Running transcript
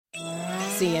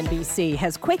CNBC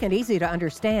has quick and easy to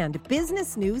understand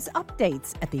business news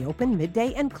updates at the open,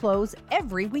 midday, and close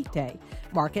every weekday.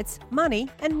 Markets, money,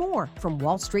 and more from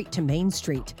Wall Street to Main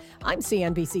Street. I'm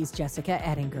CNBC's Jessica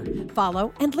Ettinger.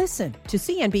 Follow and listen to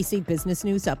CNBC Business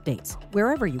News Updates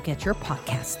wherever you get your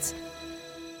podcasts.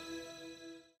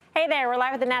 Hey there, we're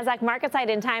live at the NASDAQ market site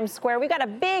in Times Square. We've got a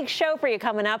big show for you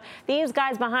coming up. These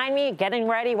guys behind me getting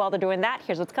ready. While they're doing that,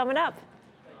 here's what's coming up.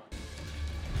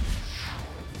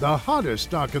 The hottest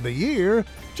stock of the year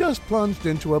just plunged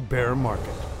into a bear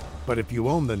market. But if you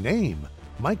own the name,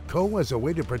 Mike Coe has a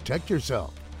way to protect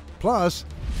yourself. Plus,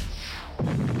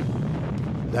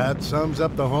 that sums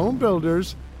up the home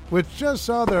builders, which just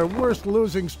saw their worst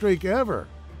losing streak ever.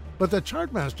 But the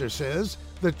Chartmaster says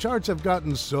the charts have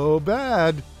gotten so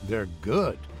bad, they're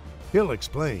good. He'll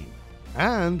explain.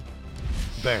 And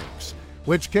banks,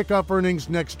 which kick off earnings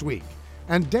next week.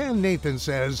 And Dan Nathan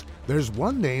says there's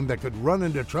one name that could run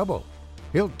into trouble.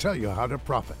 He'll tell you how to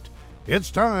profit.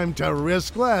 It's time to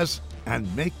risk less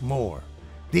and make more.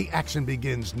 The action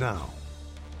begins now.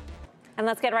 And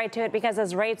let's get right to it, because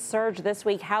as rates surge this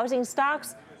week, housing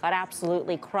stocks got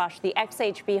absolutely crushed. The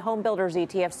XHB Home Builders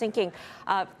ETF sinking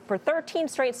for 13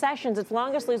 straight sessions, its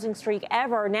longest losing streak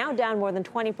ever, now down more than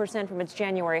 20% from its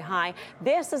January high.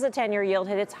 This is a 10-year yield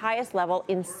hit its highest level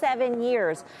in 7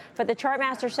 years. But the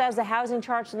Chartmaster says the housing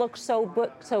charts look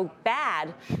so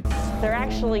bad, they're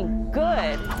actually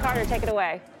good. Carter, take it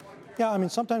away. Yeah, I mean,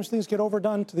 sometimes things get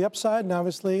overdone to the upside, and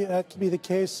obviously that could be the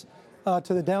case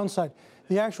to the downside.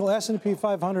 The actual S&P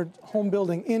 500 home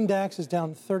building index is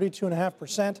down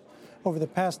 32.5% over the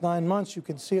past 9 months. You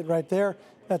can see it right there.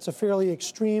 That's a fairly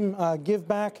extreme give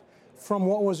back from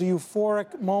what was a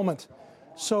euphoric moment.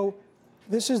 So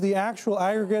this is the actual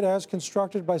aggregate as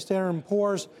constructed by Standard &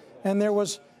 Poor's, and there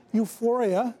was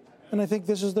euphoria, and I think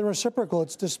this is the reciprocal.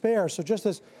 It's despair. So just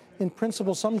as in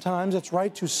principle, sometimes it's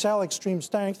right to sell extreme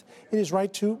strength, it is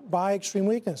right to buy extreme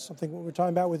weakness, something what we're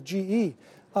talking about with GE.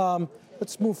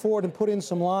 Let's move forward and put in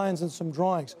some lines and some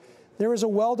drawings. There is a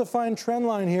well-defined trend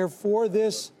line here for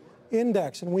this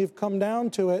index, and we've come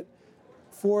down to it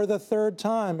for the third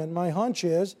time. And my hunch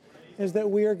is that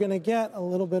we are going to get a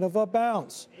little bit of a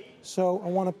bounce. So I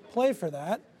want to play for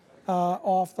that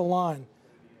off the line.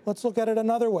 Let's look at it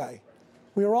another way.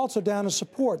 We are also down to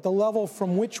support, the level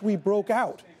from which we broke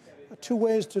out. Two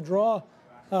ways to draw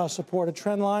support, a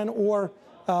trend line or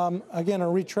again, a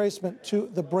retracement to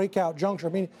the breakout juncture.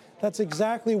 I mean, that's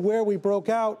exactly where we broke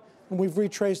out, and we've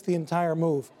retraced the entire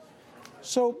move.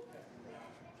 So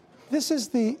this is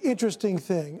the interesting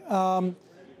thing.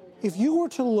 If you were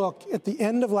to look at the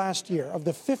end of last year, of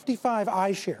the 55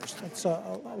 iShares, that's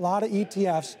a lot of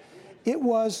ETFs, it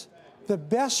was the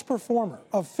best performer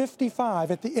of 55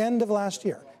 at the end of last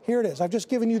year. Here it is. I've just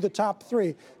given you the top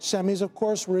three. Semis, of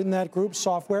course, were in that group.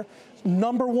 Software.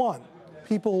 Number one.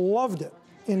 People loved it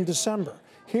in December.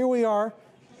 Here we are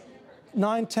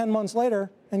 9-10 months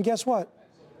later, and guess what?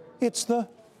 It's the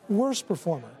worst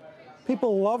performer.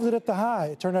 People loved it at the high.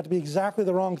 It turned out to be exactly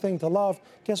the wrong thing to love.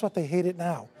 Guess what? They hate it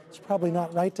now. It's probably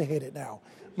not right to hate it now.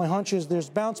 My hunch is there's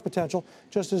bounce potential,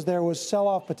 just as there was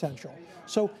sell-off potential.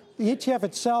 So the ETF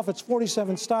itself, it's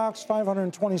 47 stocks,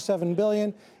 527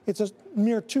 billion. It's a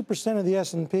mere 2% of the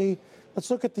S&P. Let's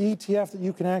look at the ETF that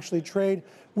you can actually trade.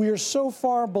 We are so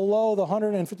far below the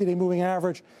 150-day moving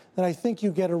average that I think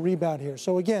you get a rebound here.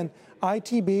 So again,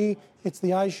 ITB, it's the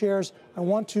iShares. I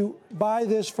want to buy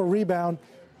this for rebound.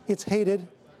 It's hated,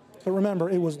 but remember,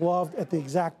 it was loved at the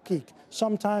exact peak.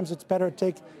 Sometimes it's better to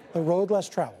take the road less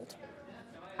traveled.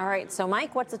 All right, so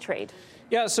Mike, what's the trade?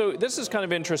 Yeah, so this is kind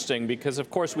of interesting because, of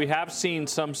course, we have seen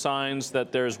some signs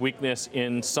that there's weakness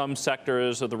in some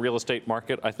sectors of the real estate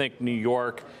market. I think New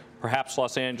York, perhaps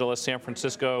Los Angeles, San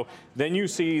Francisco. Then you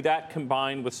see that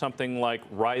combined with something like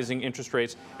rising interest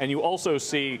rates. And you also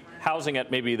see housing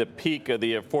at maybe the peak of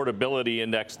the affordability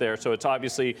index there. So it's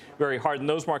obviously very hard in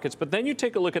those markets. But then you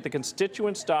take a look at the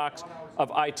constituent stocks of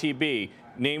ITB,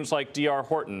 names like D.R.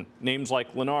 Horton, names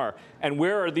like Lennar. And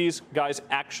where are these guys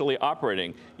actually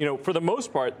operating? You know, for the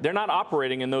most part, they're not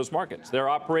operating in those markets. They're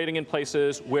operating in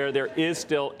places where there is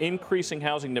still increasing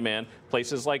housing demand,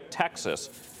 places like Texas,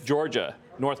 Georgia,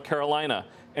 North Carolina,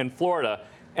 and Florida.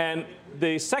 And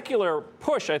the secular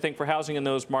push, I think, for housing in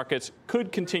those markets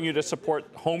could continue to support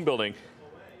home building.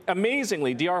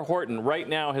 Amazingly, D.R. Horton right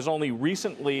now has only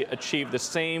recently achieved the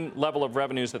same level of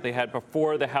revenues that they had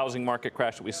before the housing market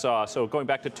crash that we saw. So going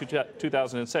back to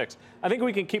 2006, I think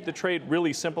we can keep the trade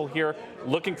really simple here,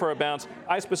 looking for a bounce.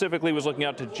 I specifically was looking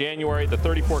out to January, the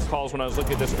 34 calls when I was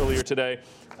looking at this earlier today,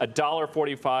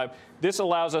 $1.45. This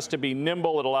allows us to be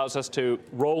nimble. It allows us to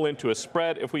roll into a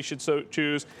spread if we should so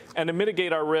choose, and to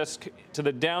mitigate our risk to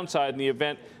the downside in the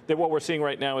event that what we're seeing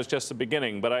right now is just the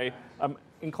beginning. But I'm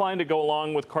inclined to go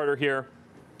along with Carter here.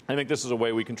 I think this is a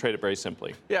way we can trade it very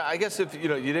simply. Yeah, I guess if you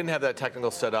didn't have that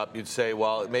technical setup, you'd say,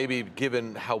 well, maybe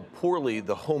given how poorly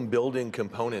the home building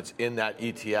components in that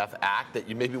ETF act, that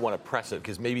you maybe want to press it,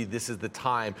 because maybe this is the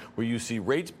time where you see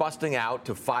rates busting out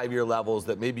to 5-year levels,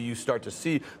 that maybe you start to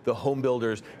see the home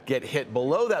builders get hit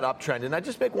below that uptrend. And I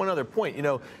just make one other point.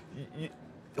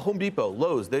 Home Depot,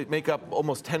 Lowe's, they make up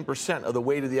almost 10% of the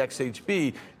weight of the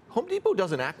XHB. Home Depot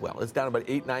doesn't act well. It's down about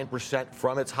 8-9%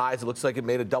 from its highs. It looks like it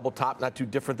made a double top, not too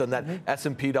different than that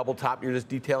S&P double top you're just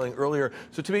detailing earlier.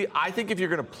 So to me, I think if you're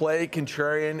going to play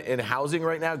contrarian in housing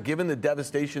right now, given the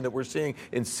devastation that we're seeing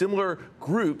in similar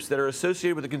groups that are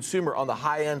associated with the consumer on the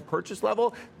high-end purchase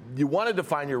level, you want to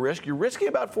define your risk. You're risking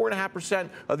about 4.5%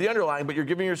 of the underlying, but you're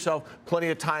giving yourself plenty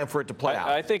of time for it to play out.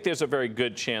 I think there's a very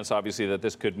good chance, obviously, that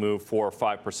this could move 4 or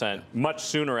 5%, much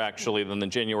sooner, actually, than the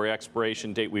January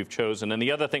expiration date we've chosen. And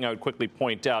the other thing I would quickly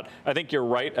point out, I think you're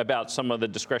right about some of the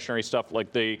discretionary stuff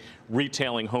like the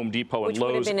retailing Home Depot and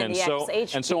Lowe's and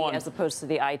so on, as opposed to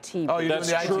the ITB. Oh,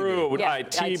 that's true with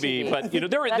ITB, but they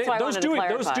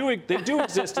do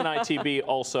exist in ITB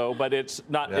also, but it's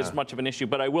not as much of an issue.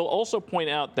 But I will also point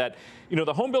out that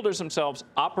the home builders themselves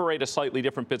operate a slightly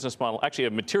different business model, actually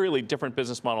a materially different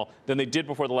business model than they did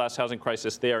before the last housing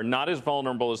crisis. They are not as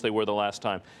vulnerable as they were the last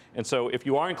time. And so if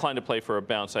you are inclined to play for a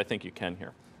bounce, I think you can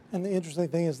here. And the interesting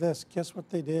thing is this. Guess what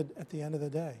they did at the end of the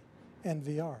day?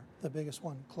 NVR, the biggest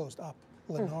one, closed up.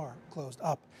 Lennar closed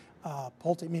up.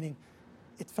 Pulte, meaning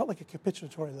it felt like a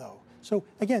capitulatory low. So,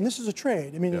 again, this is a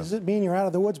trade. I mean, does it mean you're out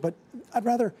of the woods? But I'd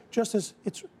rather, just as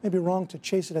it's maybe wrong to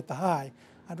chase it at the high,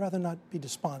 I'd rather not be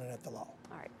despondent at the low.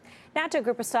 All right. Now to a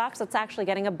group of stocks that's actually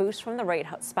getting a boost from the rate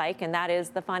spike, and that is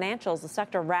the financials. The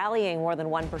sector rallying more than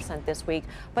 1% this week,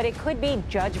 but it could be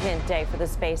judgment day for the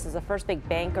space as the first big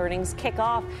bank earnings kick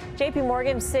off. JP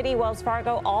Morgan, Citi, Wells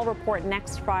Fargo all report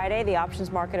next Friday. The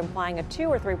options market implying a 2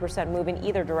 or 3% move in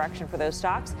either direction for those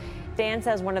stocks. Dan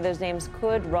says one of those names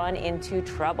could run into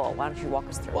trouble. Why don't you walk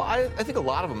us through? Well, I think a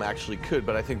lot of them actually could,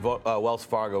 but I think Wells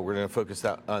Fargo, we're going to focus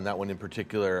on that one in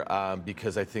particular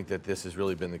because I think that this has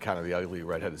really been the ugly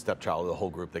red-headed stepchild of the whole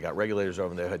group. They got regulators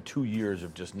over, and they've had 2 years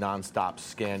of just nonstop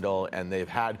scandal, and they've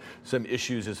had some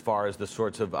issues as far as the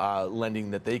sorts of lending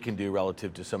that they can do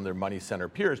relative to some of their money center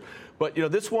peers. But,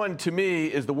 this one, to me,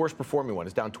 is the worst performing one.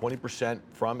 It's down 20%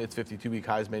 from its 52-week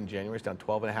highs made in January. It's down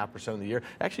 12.5% in the year. It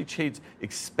actually trades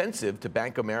expensive to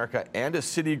Bank of America and a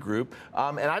Citigroup,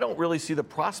 and I don't really see the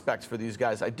prospects for these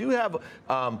guys. I do have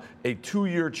a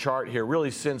 2-year chart here, really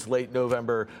since late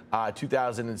November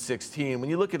 2016. When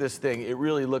you look at this thing, it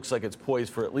really looks like it's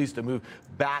poised for at least a move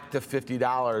back to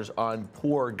 $50 on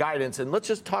poor guidance. And let's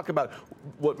just talk about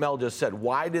what Mel just said.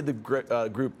 Why did the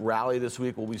group rally this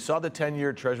week? Well, we saw the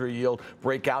 10-year Treasury yield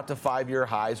break out to 5-year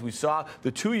highs. We saw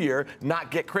the 2-year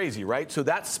not get crazy, right? So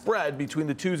that spread between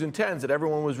the 2s and 10s that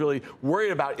everyone was really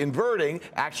worried about inverting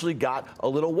actually got a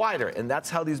little wider. And that's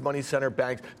how these money center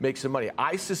banks make some money.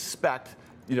 I suspect,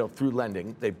 through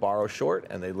lending, they borrow short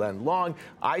and they lend long.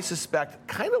 I suspect,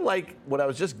 kind of like what I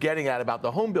was just getting at about the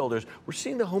home builders, we're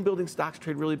seeing the home building stocks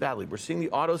trade really badly. We're seeing the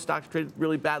auto stocks trade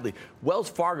really badly. Wells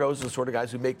Fargo is the sort of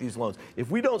guys who make these loans.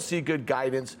 If we don't see good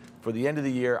guidance for the end of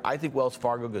the year, I think Wells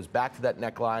Fargo goes back to that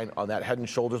neckline on that head and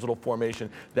shoulders little formation.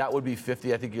 That would be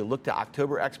 50. I think you look to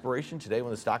October expiration today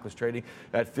when the stock was trading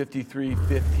at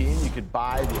 53.15. You could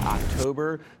buy the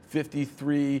October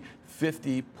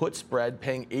 53.50 put spread,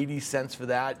 paying 80 cents for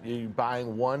that. You're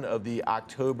buying one of the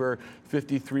October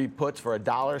 53 puts for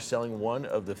 $1, selling one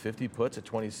of the 50 puts at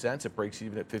 20 cents. It breaks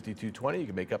even at 52.20. You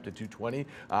can make up to 220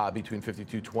 between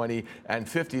 52.20 and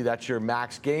 50. That's your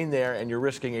max gain there, and you're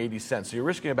risking 80 cents. So you're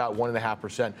risking about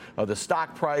 1.5% of the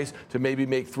stock price to maybe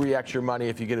make 3 extra money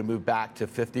if you get a move back to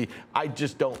 50. I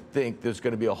just don't think there's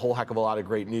going to be a whole heck of a lot of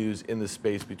great news in the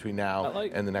space between now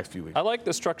and the next few weeks. I like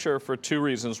the structure for 2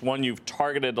 reasons. One, you've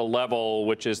targeted a level,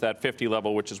 which is that 50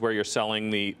 level, which is where you're selling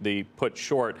the put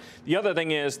short. The other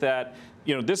thing is that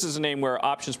this is a name where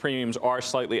options premiums are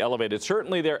slightly elevated.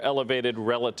 Certainly, they're elevated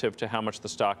relative to how much the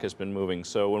stock has been moving.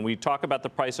 So when we talk about the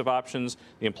price of options,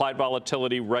 the implied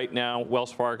volatility right now,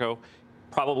 Wells Fargo,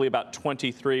 probably about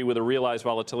 23 with a realized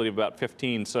volatility of about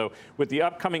 15. So with the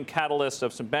upcoming catalyst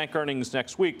of some bank earnings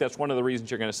next week, that's one of the reasons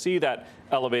you're going to see that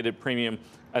elevated premium.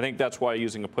 I think that's why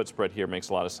using a put spread here makes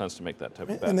a lot of sense to make that type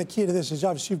of bet. And the key to this is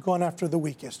obviously you've gone after the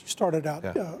weakest. You started out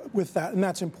with that, and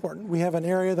that's important. We have an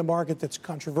area of the market that's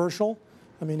controversial.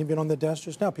 I mean, even on the desk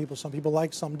just now, some people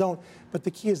like, some don't. But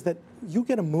the key is that you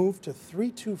get a move to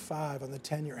 3.25 on the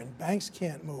 10-year, and banks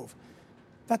can't move.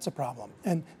 That's a problem.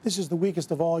 And this is the weakest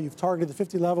of all. You've targeted the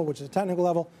 50 level, which is a technical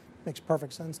level. Makes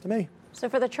perfect sense to me. So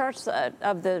for the charts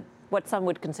of what some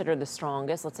would consider the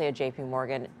strongest, let's say a JP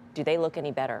Morgan, do they look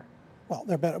any better? Well,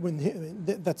 they're better.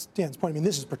 That's Dan's point. I mean,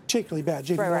 this is particularly bad.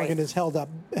 JP Morgan is held up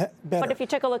better. But if you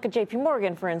take a look at JP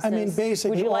Morgan, for instance, I mean,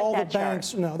 basically would you like all that the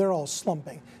banks, chart? no, they're all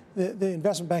slumping. The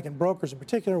investment bank and brokers in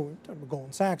particular,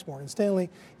 Goldman Sachs, Morgan Stanley,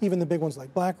 even the big ones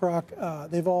like BlackRock,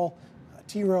 they've all,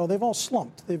 T. Rowe, they've all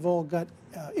slumped. They've all got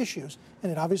issues.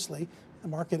 And it obviously, the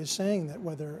market is saying that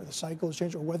whether the cycle has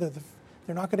changed or whether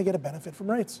they're not going to get a benefit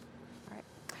from rates.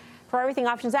 For everything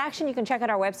Options Action, you can check out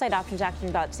our website,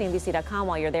 optionsaction.cnbc.com.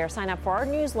 While you're there, sign up for our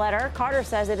newsletter. Carter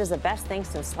says it is the best thing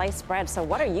since sliced bread. So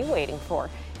what are you waiting for?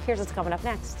 Here's what's coming up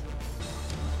next.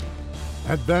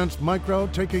 Advanced Micro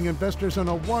taking investors on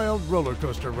a wild roller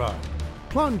coaster ride,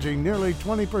 plunging nearly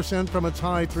 20% from its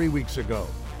high 3 weeks ago.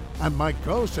 And Mike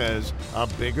Coe says a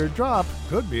bigger drop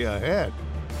could be ahead.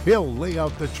 He'll lay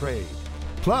out the trade.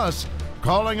 Plus,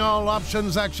 calling all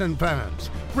Options Action fans.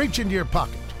 Reach into your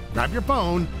pocket, grab your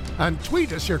phone, and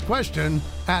tweet us your question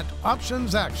at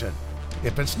Options Action.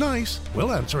 If it's nice,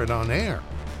 we'll answer it on air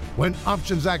when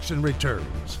Options Action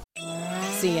returns.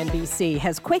 CNBC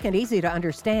has quick and easy to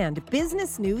understand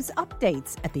business news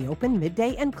updates at the open,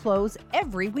 midday, and close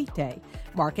every weekday.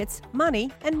 Markets,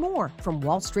 money, and more from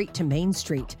Wall Street to Main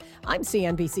Street. I'm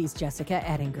CNBC's Jessica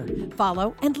Ettinger.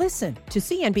 Follow and listen to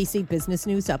CNBC Business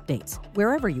News Updates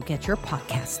wherever you get your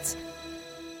podcasts.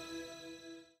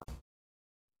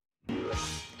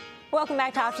 Welcome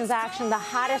back to Options Action, the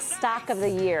hottest stock of the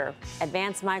year,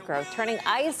 Advanced Micro, turning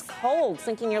ice cold,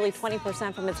 sinking nearly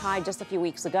 20% from its high just a few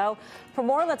weeks ago. For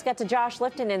more, let's get to Josh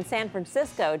Lipton in San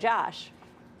Francisco. Josh.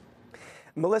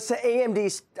 Melissa,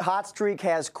 AMD's hot streak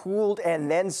has cooled and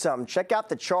then some. Check out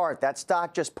the chart. That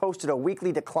stock just posted a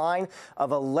weekly decline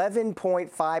of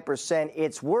 11.5%,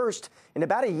 its worst in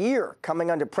about a year,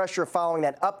 coming under pressure following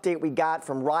that update we got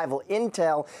from rival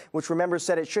Intel, which, remember,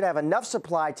 said it should have enough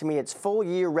supply to meet its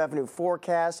full-year revenue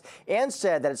forecast, and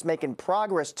said that it's making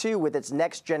progress, too, with its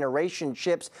next-generation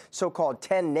chips, so-called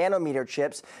 10-nanometer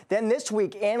chips. Then this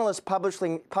week, analysts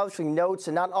publishing notes,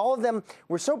 and not all of them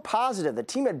were so positive. The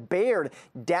team at Baird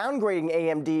downgrading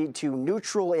AMD to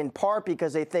neutral in part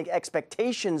because they think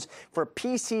expectations for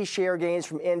PC share gains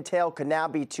from Intel could now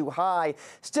be too high.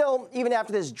 Still, even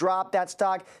after this drop, that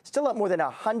stock still up more than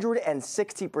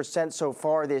 160% so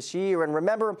far this year. And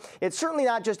remember, it's certainly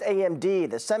not just AMD.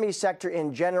 The semi sector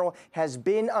in general has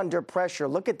been under pressure.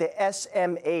 Look at the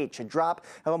SMH, a drop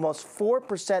of almost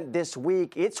 4% this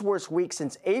week. Its worst week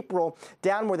since April,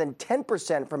 down more than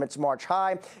 10% from its March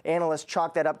high. Analysts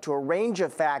chalk that up to a range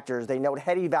of factors. They note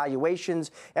heady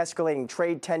valuations, escalating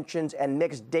trade tensions, and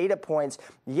mixed data points.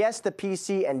 Yes, the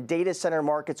PC and data center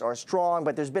markets are strong,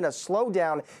 but there's been a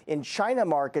slowdown in China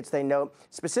markets, they note,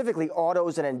 specifically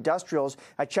autos and industrials.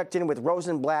 I checked in with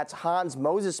Rosenblatt's Hans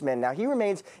Mosesmann. Now, he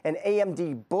remains an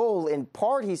AMD bull, in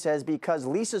part, he says, because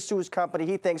Lisa Su's company,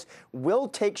 he thinks, will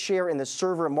take share in the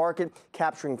server market,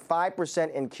 capturing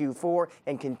 5% in Q4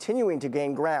 and continuing to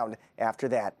gain ground after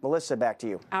that. Melissa, back to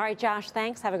you. All right, Josh,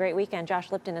 thanks. Have a great weekend.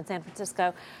 Josh Lipton in San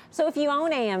Francisco. So if you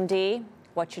own AMD,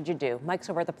 what should you do? Mike's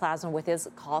over at the Plaza with his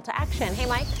call to action. Hey,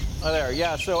 Mike. Hi there.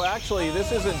 Yeah, so actually,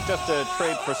 this isn't just a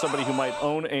trade for somebody who might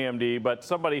own AMD, but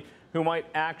somebody who might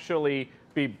actually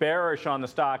be bearish on the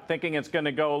stock, thinking it's going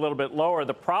to go a little bit lower.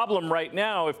 The problem right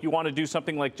now, if you want to do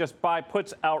something like just buy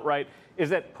puts outright, is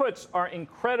that puts are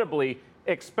incredibly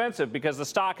expensive because the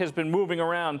stock has been moving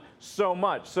around so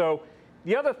much. So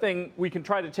the other thing we can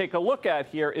try to take a look at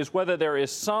here is whether there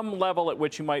is some level at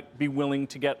which you might be willing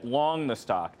to get long the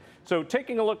stock. So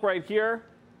taking a look right here,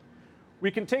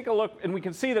 we can take a look and we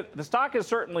can see that the stock has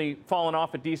certainly fallen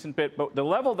off a decent bit, but the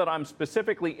level that I'm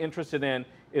specifically interested in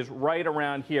is right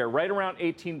around here, right around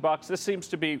 18 bucks. This seems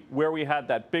to be where we had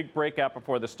that big breakout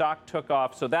before the stock took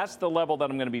off. So that's the level that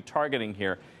I'm going to be targeting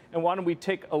here. And why don't we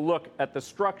take a look at the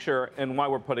structure and why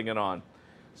we're putting it on.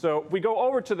 So if we go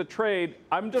over to the trade,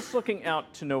 I'm just looking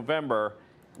out to November.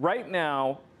 Right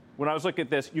now, when I was looking at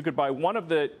this, you could buy one of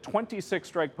the 26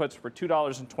 strike puts for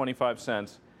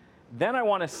 $2.25. Then I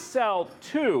want to sell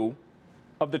two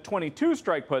of the 22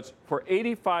 strike puts for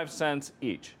 85 cents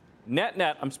each.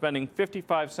 Net, I'm spending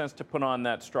 55 cents to put on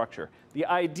that structure. The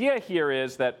idea here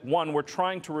is that, one, we're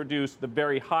trying to reduce the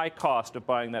very high cost of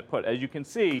buying that put. As you can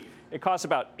see, it costs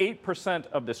about 8%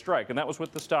 of the strike, and that was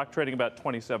with the stock trading about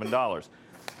 $27.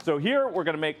 So here we're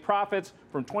going to make profits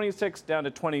from 26 down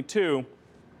to 22.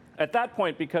 At that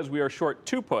point, because we are short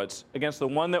two puts against the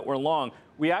one that we're long,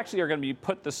 we actually are going to be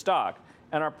put the stock.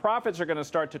 And our profits are going to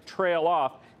start to trail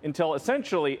off until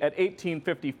essentially at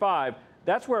 18.55,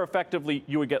 that's where effectively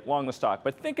you would get long the stock.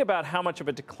 But think about how much of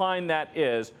a decline that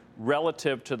is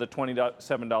relative to the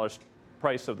 $27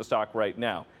 price of the stock right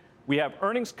now. We have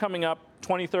earnings coming up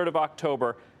 23rd of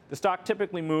October. The stock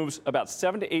typically moves about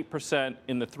 7 to 8%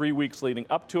 in the 3 weeks leading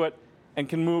up to it and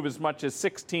can move as much as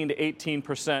 16 to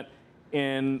 18%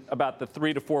 in about the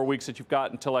 3 to 4 weeks that you've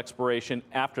got until expiration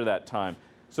after that time.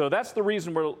 So that's the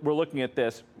reason we're looking at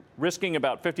this, risking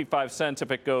about 55 cents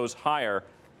if it goes higher.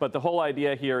 But the whole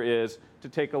idea here is to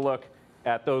take a look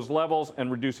at those levels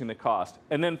and reducing the cost.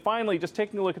 And then finally, just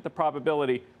taking a look at the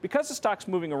probability. Because the stock's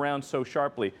moving around so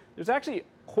sharply, there's actually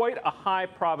quite a high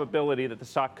probability that the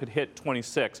stock could hit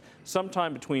 26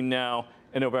 sometime between now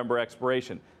and November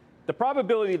expiration. The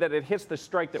probability that it hits the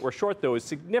strike that we're short, though, is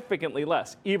significantly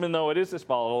less, even though it is this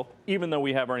volatile, even though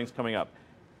we have earnings coming up.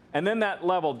 And then that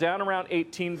level down around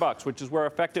 18 bucks, which is where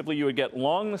effectively you would get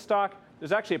long the stock,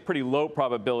 there's actually a pretty low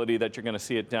probability that you're going to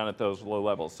see it down at those low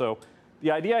levels. So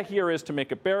the idea here is to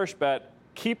make a bearish bet,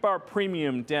 keep our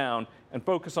premium down, and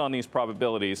focus on these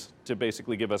probabilities to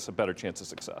basically give us a better chance of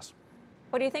success.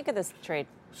 What do you think of this trade?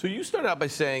 So you started out by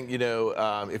saying,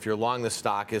 if you're long the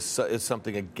stock is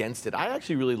something against it. I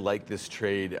actually really like this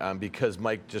trade because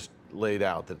Mike just laid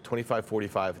out that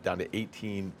 25.45 down to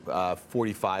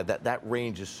 18.45. That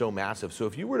range is so massive. So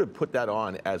if you were to put that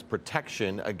on as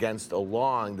protection against a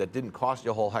long that didn't cost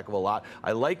you a whole heck of a lot,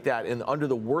 I like that. And under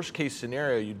the worst case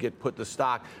scenario, you'd put the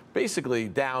stock basically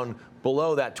down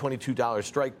below that $22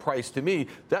 strike price. To me,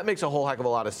 that makes a whole heck of a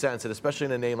lot of sense, and especially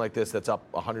in a name like this that's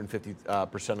up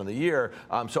 150% on the year.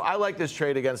 So I like this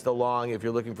trade against the long if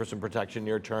you're looking for some protection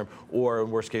near term, or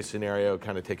in worst case scenario,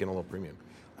 kind of taking a little premium.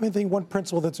 I think one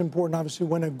principle that's important, obviously,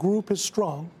 when a group is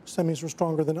strong, semis were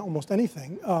stronger than almost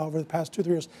anything over the past 2-3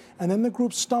 years, and then the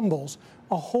group stumbles,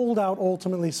 a holdout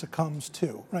ultimately succumbs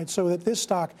too, right? So that this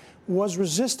stock was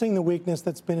resisting the weakness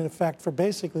that's been in effect for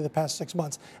basically the past 6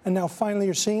 months. And now finally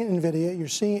you're seeing it in NVIDIA, you're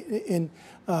seeing it in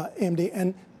AMD,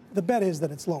 and the bet is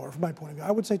that it's lower from my point of view.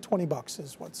 I would say 20 bucks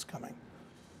is what's coming.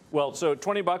 Well, so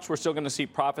 20 bucks, we're still going to see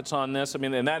profits on this. I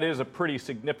mean, and that is a pretty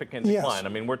significant decline. Yes. I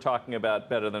mean, we're talking about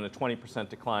better than a 20%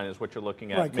 decline is what you're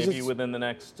looking at. Right, maybe within the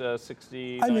next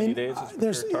 60, 90 days is what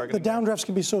you're targeting. The downdrafts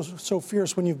can be so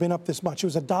fierce when you've been up this much. It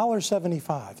was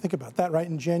 $1.75. Think about that, right?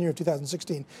 In January of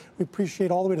 2016, we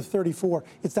appreciate all the way to 34.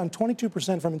 It's down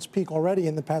 22% from its peak already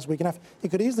in the past week and a half.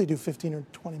 It could easily do 15 or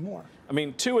 20 more. I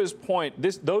mean, to his point,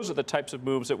 those are the types of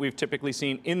moves that we've typically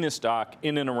seen in this stock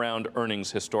in and around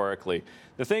earnings historically.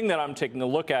 The thing that I'm taking a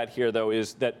look at here, though,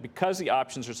 is that because the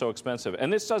options are so expensive,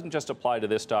 and this doesn't just apply to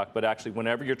this stock, but actually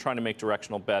whenever you're trying to make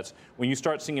directional bets, when you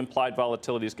start seeing implied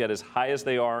volatilities get as high as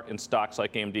they are in stocks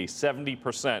like AMD,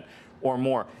 70% or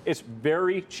more, it's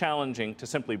very challenging to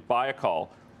simply buy a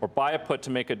call or buy a put to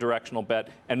make a directional bet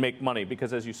and make money.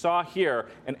 Because as you saw here,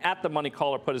 an at-the-money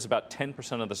call or put is about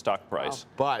 10% of the stock price.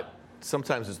 Wow. But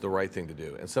sometimes it's the right thing to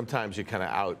do, and sometimes you kind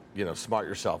of smart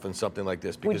yourself in something like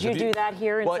this. Because would you do that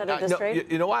here instead of this trade?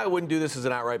 You know why I wouldn't do this as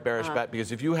an outright bearish bet?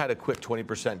 Because if you had a quick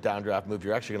 20% downdraft move,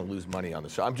 you're actually going to lose money on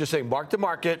this. So I'm just saying, mark to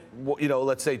market.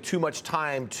 Let's say too much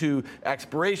time to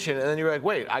expiration, and then you're like,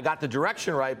 wait, I got the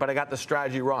direction right, but I got the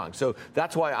strategy wrong. So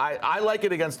that's why I like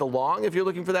it against the long if you're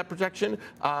looking for that protection,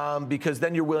 because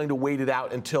then you're willing to wait it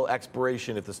out until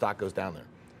expiration if the stock goes down there.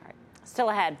 Still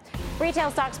ahead.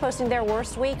 Retail stocks posting their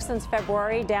worst week since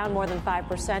February, down more than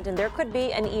 5%, and there could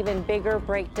be an even bigger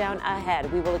breakdown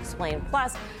ahead. We will explain.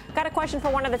 Plus, got a question for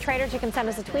one of the traders. You can send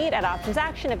us a tweet at Options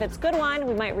Action. If it's a good one,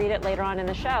 we might read it later on in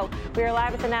the show. We are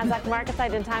live at the NASDAQ market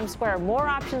site in Times Square. More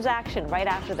Options Action right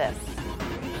after this.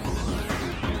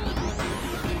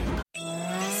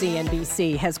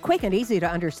 CNBC has quick and easy to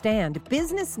understand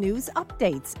business news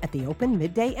updates at the open,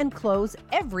 midday, and close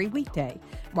every weekday.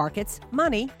 Markets,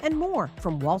 money, and more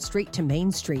from Wall Street to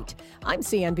Main Street. I'm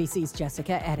CNBC's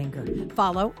Jessica Ettinger.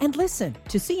 Follow and listen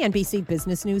to CNBC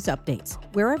Business News Updates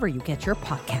wherever you get your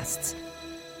podcasts.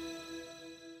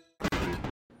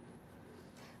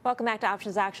 Welcome back to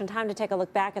Options Action. Time to take a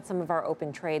look back at some of our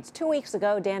open trades. 2 weeks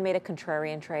ago, Dan made a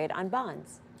contrarian trade on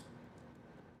bonds.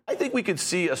 I think we could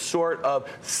see a sort of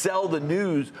sell the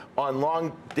news on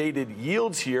long-dated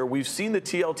yields here. We've seen the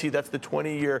TLT, that's the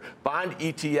 20-year bond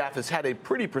ETF, has had a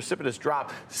pretty precipitous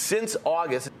drop since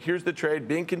August. Here's the trade,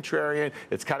 being contrarian.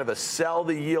 It's kind of a sell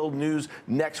the yield news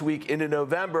next week into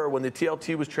November. When the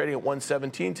TLT was trading at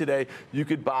 117 today, you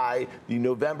could buy the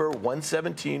November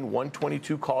 117,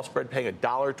 122 call spread, paying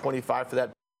 $1.25 for that.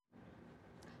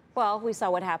 Well, we saw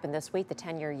what happened this week. The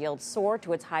 10-year yield soared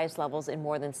to its highest levels in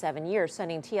more than 7 years,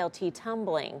 sending TLT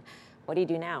tumbling. What do you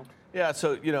do now? Yeah,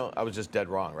 so, I was just dead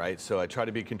wrong, right? So I tried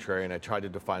to be contrarian. I tried to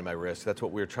define my risk. That's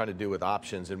what we were trying to do with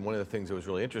options. And one of the things that was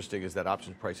really interesting is that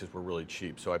options prices were really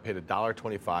cheap. So I paid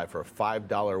 $1.25 for a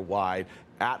 $5 wide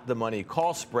at the money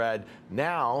call spread.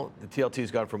 Now the TLT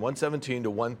has gone from 117 to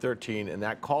 113, and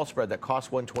that call spread that costs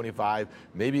 125,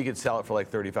 maybe you could sell it for like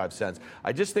 35 cents.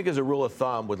 I just think as a rule of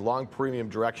thumb with long premium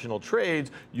directional trades,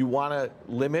 you want to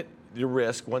limit your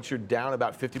risk. Once you're down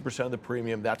about 50% of the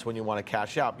premium, that's when you want to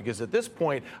cash out, because at this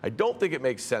point, I don't think it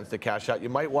makes sense to cash out. You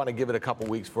might want to give it a couple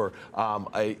weeks for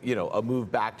a move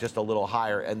back just a little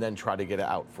higher, and then try to get it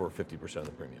out for 50% of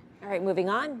the premium. All right, moving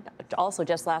on. Also,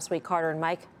 just last week, Carter and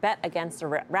Mike bet against a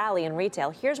rally in retail.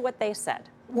 Here's what they said.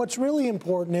 What's really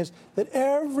important is that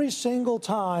every single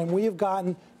time we have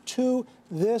gotten to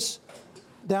this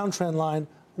downtrend line,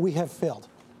 we have failed.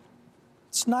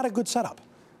 It's not a good setup.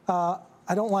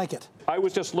 I don't like it. I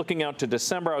was just looking out to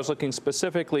December. I was looking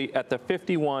specifically at the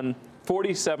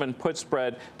 51.47 put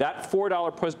spread. That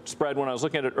 $4 put spread, when I was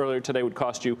looking at it earlier today, would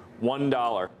cost you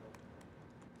 $1.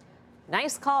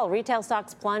 Nice call. Retail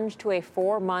stocks plunged to a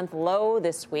 4-month low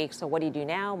this week. So what do you do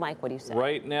now? Mike, what do you say?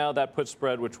 Right now, that put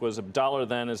spread, which was $1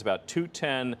 then, is about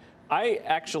 210. I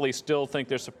actually still think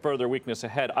there's some further weakness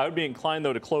ahead. I would be inclined,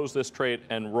 though, to close this trade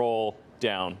and roll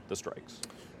down the strikes.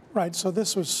 Right, so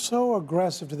this was so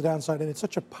aggressive to the downside, and it's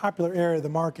such a popular area of the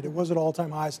market. It was at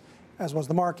all-time highs, as was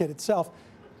the market itself.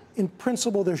 In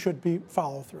principle, there should be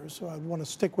follow-through, so I want to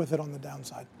stick with it on the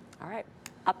downside. All right.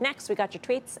 Up next, we got your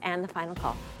tweets and the final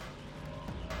call.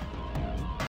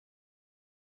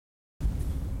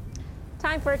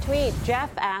 Time for a tweet.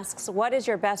 Jeff asks, what is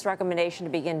your best recommendation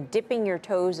to begin dipping your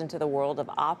toes into the world of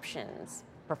options?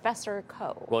 Professor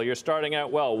Coe. Well, you're starting out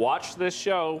well. Watch this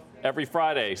show every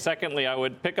Friday. Secondly, I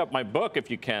would pick up my book if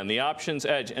you can, The Options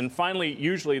Edge. And finally,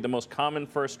 usually the most common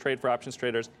first trade for options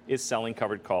traders is selling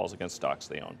covered calls against stocks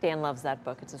they own. Dan loves that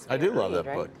book. It's his favorite I do love read, that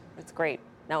right? book. It's great.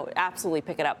 No, absolutely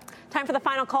pick it up. Time for the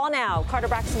final call now. Carter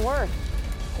Braxton Worth.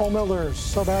 Home builders,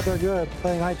 so bad they're good,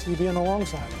 playing ITB on the long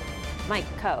side. Mike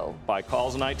Coe. Buy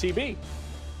calls in ITB.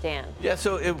 Dan. Yeah,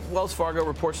 so if Wells Fargo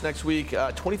reports next week,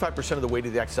 25% of the way to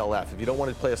the XLF. If you don't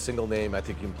want to play a single name, I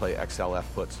think you can play XLF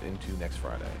puts into next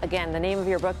Friday. Again, the name of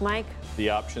your book, Mike? The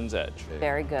Options Edge.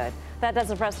 Very good. That does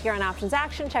it for us here on Options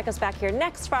Action. Check us back here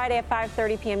next Friday at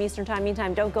 5:30 p.m. Eastern Time.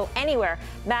 Meantime, don't go anywhere.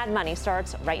 Mad Money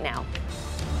starts right now.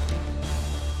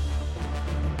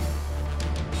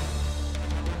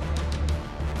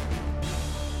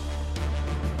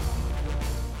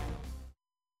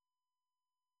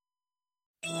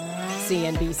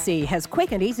 CNBC has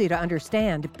quick and easy to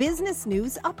understand business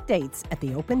news updates at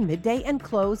the open, midday, and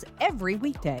close every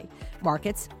weekday.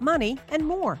 Markets, money, and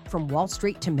more from Wall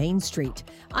Street to Main Street.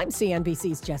 I'm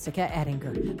CNBC's Jessica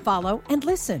Ettinger. Follow and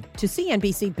listen to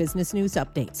CNBC Business News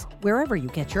Updates wherever you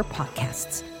get your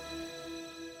podcasts.